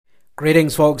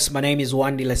Greetings, folks. My name is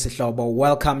Wandile Sihlobo.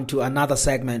 Welcome to another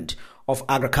segment of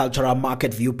Agricultural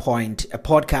Market Viewpoint, a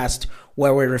podcast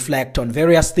where we reflect on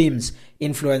various themes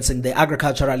influencing the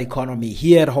agricultural economy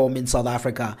here at home in South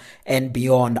Africa and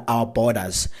beyond our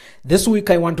borders. This week,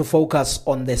 I want to focus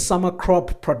on the summer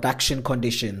crop production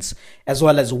conditions as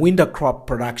well as winter crop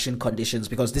production conditions,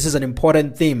 because this is an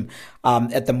important theme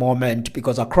at the moment,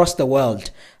 because across the world,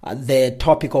 the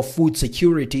topic of food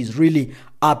security is really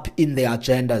up in their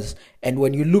agendas. And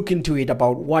when you look into it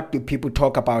about what do people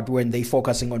talk about when they're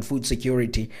focusing on food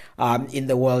security in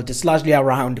the world, it's largely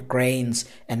around grains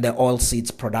and the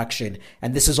oilseeds production.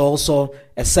 And this is also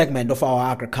a segment of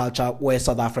our agriculture where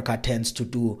South Africa tends to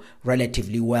do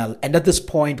relatively well. And at this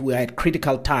point, we are at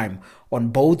critical time on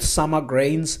both summer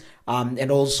grains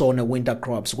and also on the winter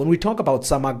crops. When we talk about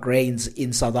summer grains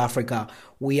in South Africa,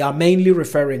 we are mainly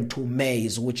referring to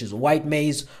maize, which is white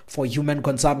maize for human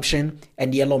consumption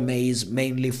and yellow maize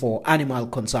mainly for animal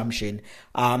consumption,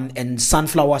 and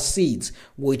sunflower seeds,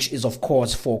 which is of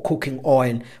course for cooking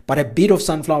oil, but a bit of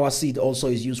sunflower seed also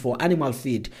is used for animal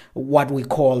feed, what we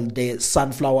call the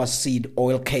sunflower seed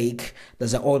oil cake.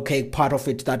 There's an oil cake, part of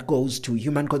it that goes to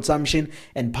human consumption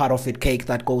and part of it cake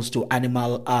that goes to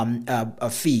animal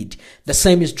feed. The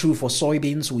same is true for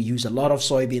soybeans. We use a lot of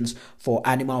soybeans for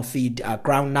animal feed,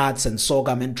 groundnuts and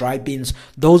sorghum and dry beans.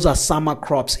 Those are summer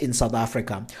crops in South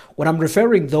Africa. When I'm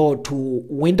referring though to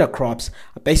winter crops,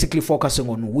 basically focusing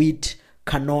on wheat,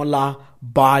 canola,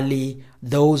 barley.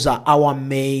 Those are our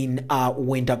main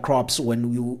winter crops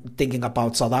when we're thinking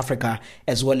about South Africa,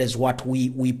 as well as what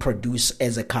we produce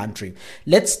as a country.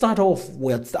 Let's start off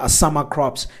with summer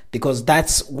crops, because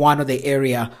that's one of the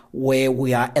area where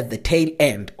we are at the tail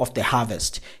end of the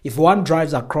harvest. If one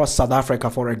drives across South Africa,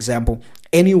 for example,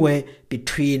 anywhere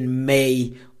between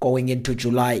May going into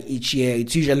July each year,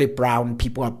 it's usually brown.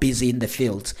 People are busy in the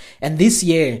fields. And this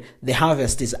year, the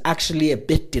harvest is actually a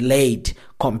bit delayed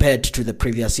compared to the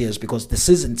previous years, because the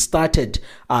season started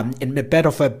in a bit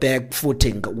of a back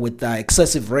footing with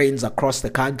excessive rains across the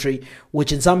country,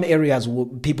 which in some areas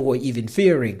people were even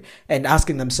fearing and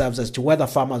asking themselves as to whether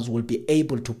farmers will be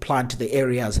able to plant the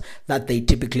areas that they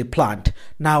typically plant.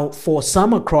 Now, for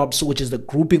summer crops, which is the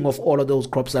grouping of all of those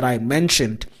crops that I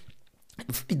mentioned,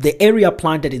 the area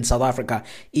planted in South Africa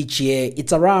each year,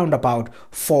 it's around about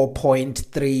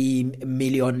 4.3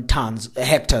 million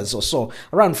hectares or so,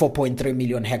 around 4.3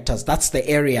 million hectares. That's the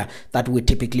area that we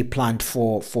typically plant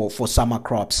for summer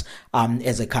crops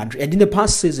as a country. And in the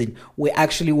past season, we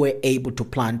actually were able to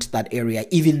plant that area,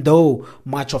 even though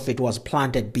much of it was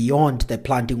planted beyond the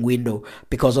planting window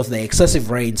because of the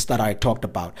excessive rains that I talked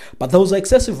about. But those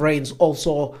excessive rains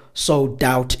also sowed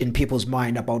doubt in people's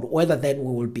mind about whether then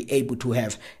we will be able to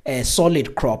have a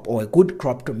solid crop or a good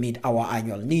crop to meet our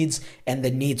annual needs and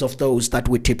the needs of those that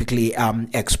we typically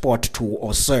export to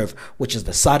or serve, which is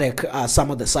the SADC,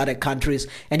 some of the SADC countries,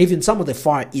 and even some of the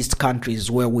Far East countries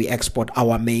where we export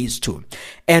our maize to.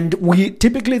 And we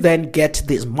typically then get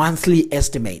these monthly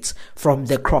estimates from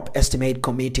the Crop Estimate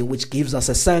Committee, which gives us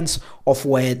a sense of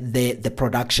where the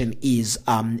production is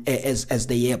as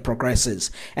the year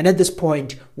progresses. And at this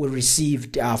point, we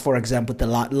received, for example,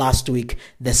 last week,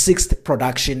 the sixth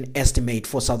production estimate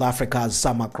for South Africa's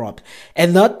summer crop.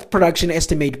 And that production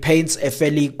estimate paints a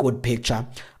fairly good picture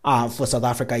for South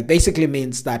Africa. It basically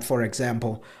means that, for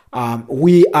example,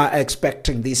 we are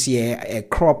expecting this year a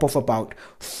crop of about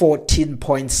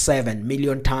 14.7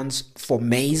 million tons for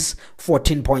maize,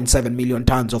 14.7 million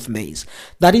tons of maize.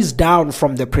 That is down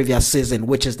from the previous season,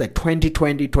 which is the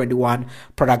 2020-21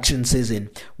 production season,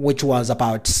 which was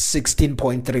about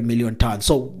 16.3 million tons.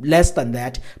 So less than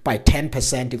that by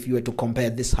 10% if you were to compare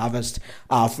this harvest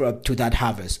to that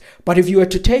harvest. But if you were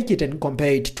to take it and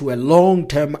compare it to a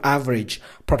long-term average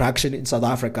production in South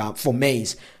Africa for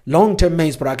maize, long-term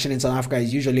maize production in South Africa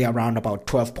is usually around about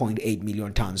 12.8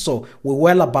 million tons. So we're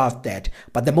well above that.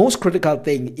 But the most critical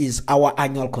thing is our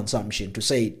annual consumption, to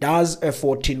say, does a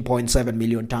 14.7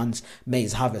 million tons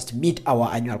maize harvest meet our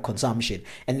annual consumption?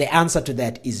 And the answer to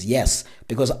that is yes,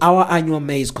 because our annual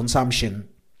maize consumption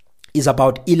is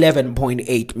about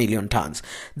 11.8 million tons.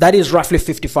 That is roughly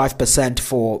 55%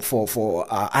 for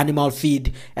animal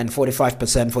feed and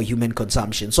 45% for human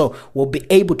consumption. So we'll be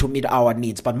able to meet our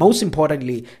needs. But most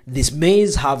importantly, this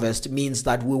maize harvest means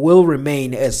that we will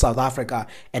remain as South Africa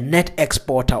a net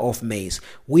exporter of maize.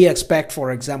 We expect,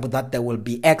 for example, that there will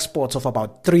be exports of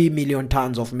about 3 million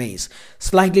tons of maize,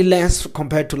 slightly less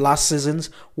compared to last season's,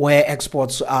 where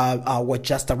exports were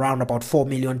just around about 4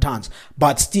 million tons,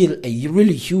 but still a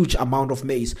really huge amount of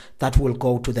maize that will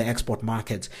go to the export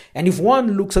markets. And if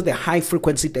one looks at the high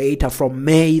frequency data from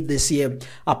May this year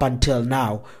up until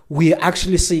now, we're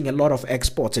actually seeing a lot of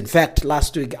exports. In fact,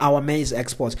 last week, our maize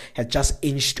exports had just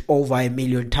inched over 1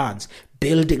 million tons,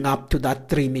 building up to that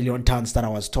 3 million tons that I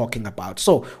was talking about.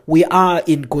 So we are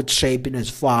in good shape in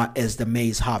as far as the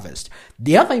maize harvest.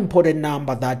 The other important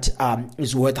number that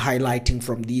is worth highlighting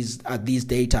from these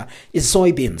data is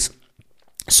soybeans.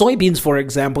 Soybeans, for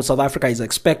example, South Africa is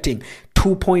expecting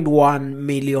 2.1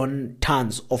 million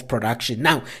tons of production.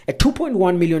 Now, at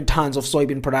 2.1 million tons of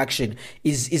soybean production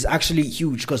is actually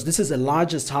huge, because this is the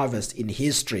largest harvest in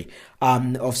history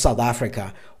of South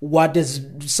Africa. What has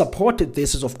supported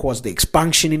this is, of course, the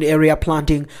expansion in area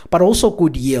planting, but also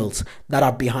good yields that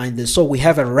are behind this. So we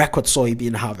have a record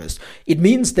soybean harvest. It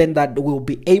means then that we'll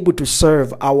be able to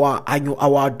serve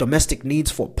our domestic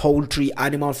needs for poultry,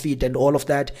 animal feed, and all of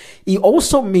that. It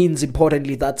also means,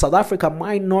 importantly, that South Africa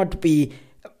might not be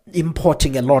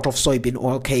importing a lot of soybean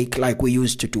oil cake like we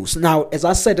used to do. So now, as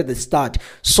I said at the start,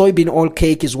 soybean oil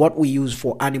cake is what we use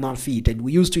for animal feed, and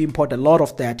we used to import a lot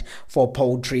of that for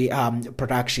poultry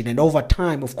production. And over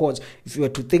time, of course, if you were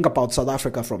to think about South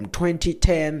Africa from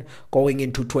 2010 going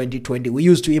into 2020, we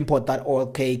used to import that oil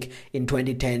cake in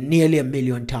 2010 nearly 1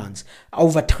 million tons.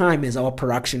 Over time, as our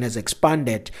production has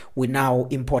expanded, we're now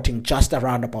importing just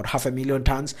around about 500,000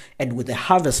 tons. And with a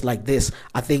harvest like this,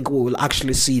 I think we will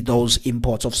actually see those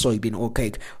imports of soybean oil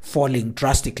cake falling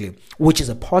drastically, which is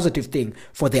a positive thing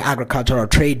for the agricultural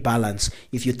trade balance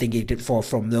if you think it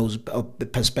from those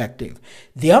perspective.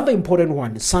 The other important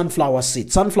one is sunflower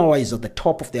seed. Sunflower is at the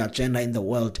top of the agenda in the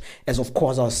world, as of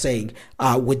course I was saying,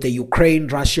 with the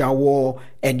Ukraine-Russia war,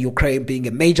 and Ukraine being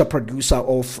a major producer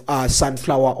of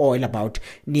sunflower oil, about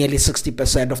nearly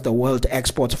 60% of the world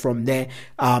exports from there.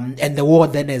 And the war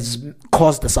then has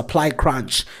caused a supply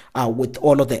crunch with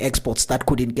all of the exports that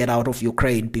couldn't get out of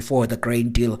Ukraine before the grain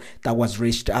deal that was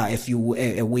reached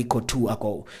a week or two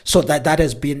ago. So that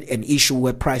has been an issue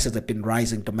where prices have been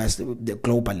rising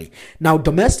globally. Now,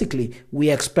 domestically, we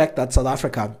expect that South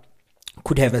Africa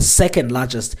could have a second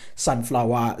largest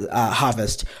sunflower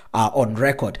harvest on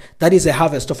record. That is a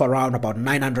harvest of around about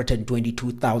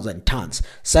 922,000 tons.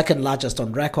 Second largest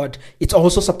on record. It's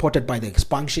also supported by the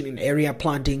expansion in area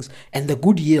plantings and the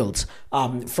good yields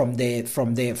from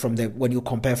the when you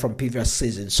compare from previous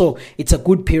seasons. So it's a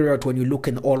good period when you look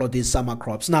in all of these summer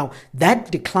crops. Now,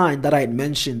 that decline that I had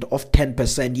mentioned of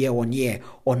 10% year on year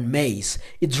on maize,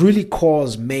 it's really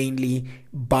caused mainly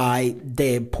by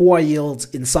the poor yields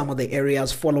in some of the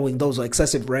areas following those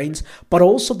excessive rains, but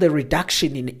also the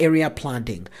reduction in area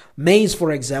planting. Maize,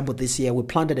 for example, this year we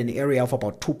planted an area of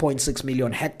about 2.6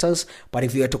 million hectares, but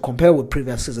if you were to compare with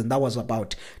previous season, that was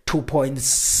about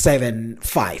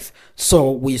 2.75.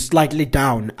 So we're slightly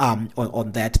down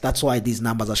on that. That's why these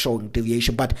numbers are showing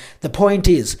deviation. But the point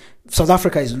is, South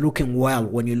Africa is looking well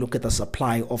when you look at the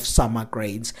supply of summer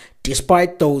grains,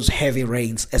 despite those heavy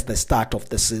rains at the start of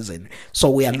the season.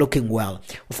 So we are looking well.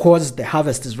 Of course, the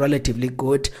harvest is relatively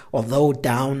good, although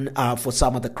down for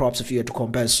some of the crops if you were to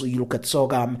compare. So you look at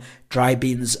sorghum, dry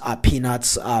beans,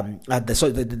 peanuts,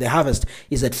 the harvest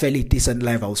is at fairly decent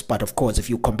levels. But of course, if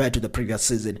you compare to the previous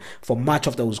season, for much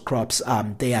of those crops,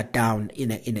 they are down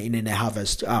in a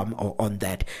harvest on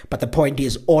that. But the point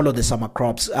is, all of the summer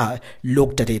crops,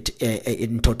 looked at it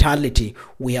in totality,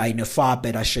 we are in a far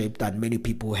better shape than many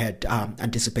people had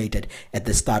anticipated at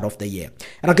the start of the year.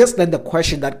 And I guess then the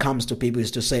question that comes to people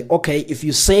is to say, okay, if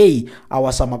you say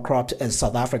our summer crops as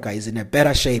South Africa is in a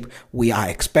better shape, we are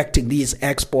expecting these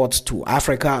exports to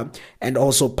Africa and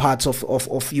also parts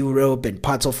of Europe and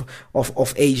parts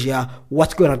of Asia,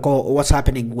 what's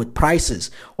happening with prices?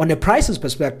 On a prices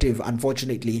perspective,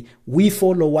 unfortunately, we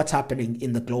follow what's happening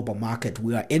in the global market.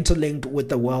 We are interlinked with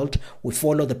the world. We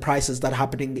follow the prices that are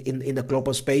happening in the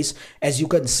global space. As you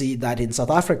can see that in South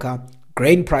Africa,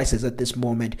 grain prices at this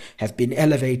moment have been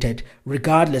elevated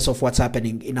regardless of what's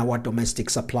happening in our domestic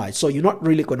supply. So you're not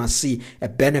really going to see a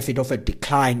benefit of a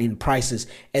decline in prices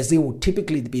as it would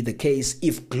typically be the case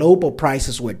if global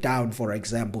prices were down, for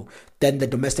example. Then the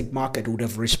domestic market would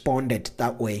have responded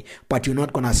that way. But you're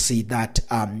not going to see that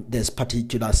this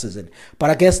particular season.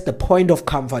 But I guess the point of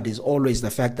comfort is always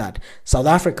the fact that South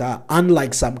Africa,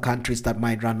 unlike some countries that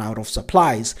might run out of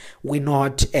supplies, we're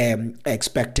not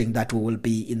expecting that we will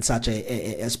be in such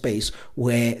a space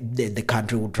where the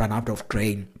country would run out of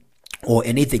grain or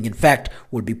anything. In fact,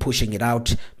 we'll be pushing it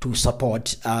out to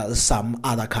support some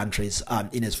other countries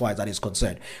in as far as that is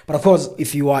concerned. But of course,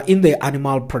 if you are in the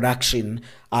animal production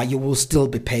you will still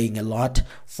be paying a lot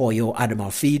for your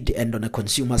animal feed. And on the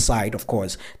consumer side, of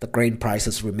course, the grain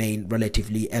prices remain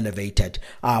relatively elevated.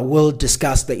 We'll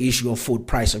discuss the issue of food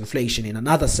price inflation in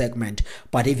another segment,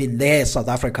 but even there, South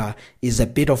Africa is a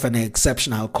bit of an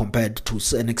exception compared to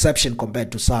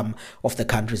some of the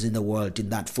countries in the world, in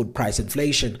that food price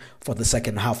inflation for the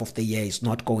second half of the year is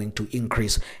not going to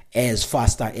increase as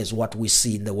faster as what we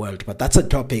see in the world. But that's a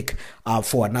topic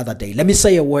for another day. Let me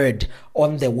say a word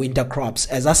on the winter crops.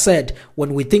 As I said,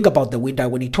 when we think about the winter,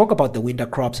 when you talk about the winter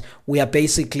crops, we are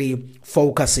basically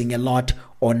focusing a lot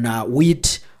on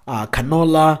wheat,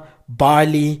 canola,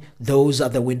 barley. Those are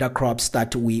the winter crops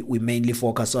that we mainly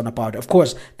focus on about. Of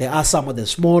course, there are some of the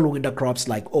small winter crops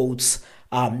like oats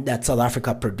that South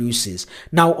Africa produces.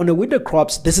 Now, on the winter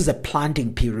crops, this is a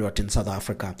planting period in South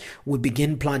Africa. We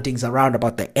begin plantings around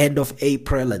about the end of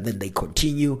April, and then they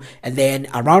continue. And then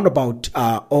around about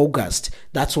August,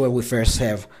 that's where we first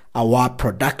have our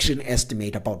production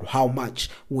estimate about how much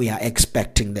we are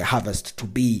expecting the harvest to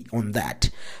be on that.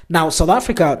 Now, South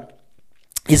Africa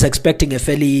is expecting a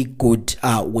fairly good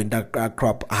winter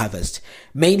crop harvest,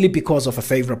 mainly because of a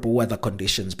favorable weather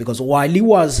conditions. Because while it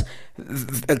was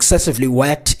excessively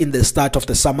wet in the start of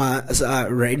the summer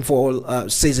rainfall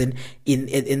season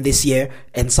in this year,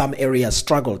 and some areas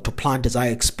struggled to plant, as I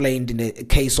explained in the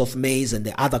case of maize and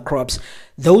the other crops,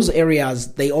 those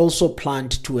areas, they also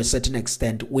plant to a certain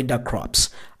extent winter crops.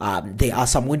 There are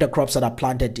some winter crops that are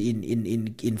planted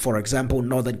in for example,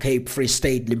 Northern Cape, Free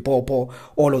State, Limpopo.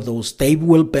 All of those, they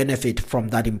will benefit from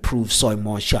that improved soil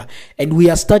moisture. And we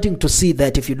are starting to see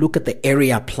that if you look at the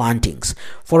area plantings.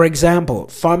 For example,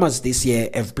 farmers this year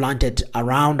have planted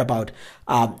around about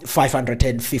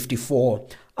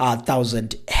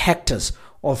 554,000 hectares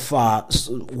of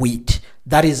wheat.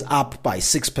 That is up by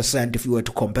 6% if you were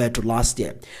to compare to last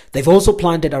year. They've also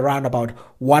planted around about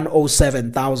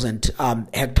 107,000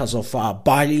 hectares of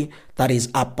barley. That is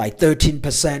up by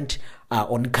 13%.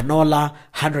 On canola,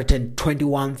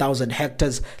 121,000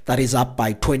 hectares. That is up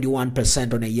by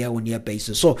 21% on a year-on-year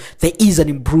basis. So there is an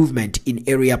improvement in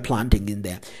area planting in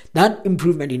there. That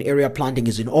improvement in area planting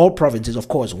is in all provinces, of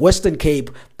course. Western Cape,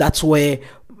 that's where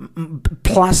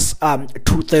plus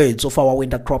 2/3 of our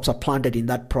winter crops are planted in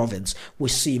that province. We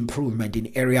see improvement in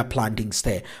area plantings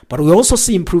there. But we also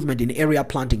see improvement in area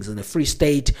plantings in the Free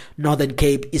State, Northern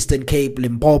Cape, Eastern Cape,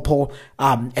 Limpopo,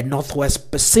 and Northwest,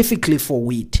 specifically for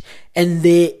wheat. And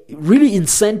the really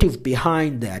incentive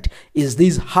behind that is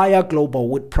these higher global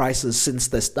wheat prices since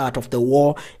the start of the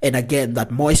war. And again, that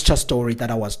moisture story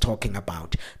that I was talking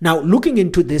about. Now, looking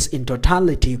into this in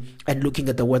totality and looking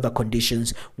at the weather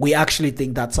conditions, we actually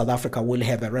think that South Africa will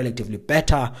have a relatively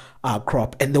better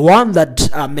crop. And the one that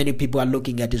many people are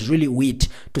looking at is really wheat,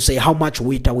 to say how much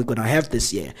wheat are we going to have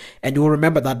this year. And you'll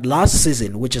remember that last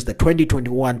season, which is the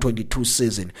 2021-22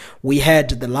 season, we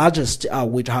had the largest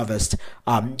wheat harvest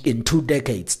in 2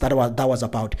 decades. That was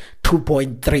about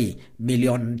 2.3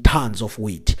 million tons of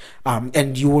wheat.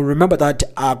 And you will remember that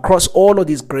across all of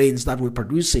these grains that we're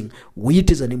producing,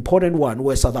 wheat is an important one,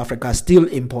 where South Africa still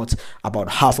imports about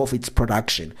half of its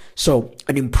production. So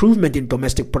an improvement in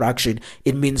domestic production,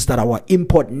 it means that our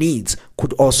import needs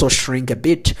could also shrink a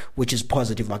bit, which is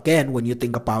positive again when you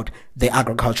think about the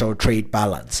agricultural trade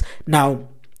balance. Now,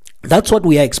 that's what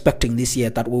we are expecting this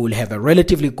year, that we will have a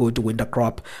relatively good winter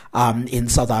crop in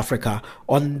South Africa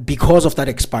because of that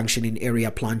expansion in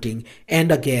area planting,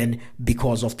 and again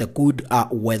because of the good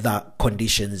weather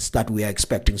conditions that we are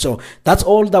expecting. So that's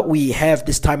all that we have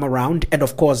this time around. And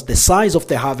of course, the size of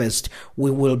the harvest,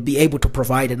 we will be able to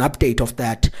provide an update of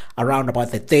that around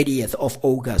about the 30th of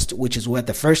August, which is where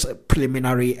the first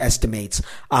preliminary estimates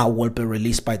will be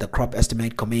released by the Crop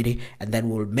Estimate Committee, and then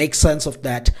we'll make sense of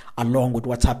that along with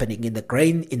what's happening in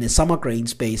the summer grain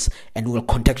space, and we'll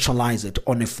contextualize it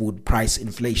on a food price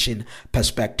inflation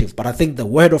perspective. But I think the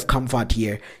word of comfort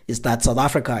here is that South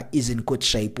Africa is in good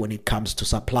shape when it comes to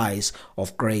supplies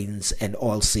of grains and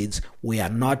oilseeds. We are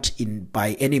not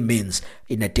by any means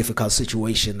in a difficult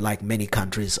situation like many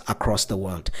countries across the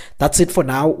world. That's it for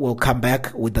now. We'll come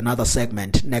back with another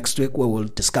segment next week where we'll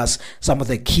discuss some of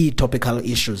the key topical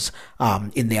issues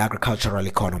in the agricultural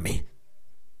economy.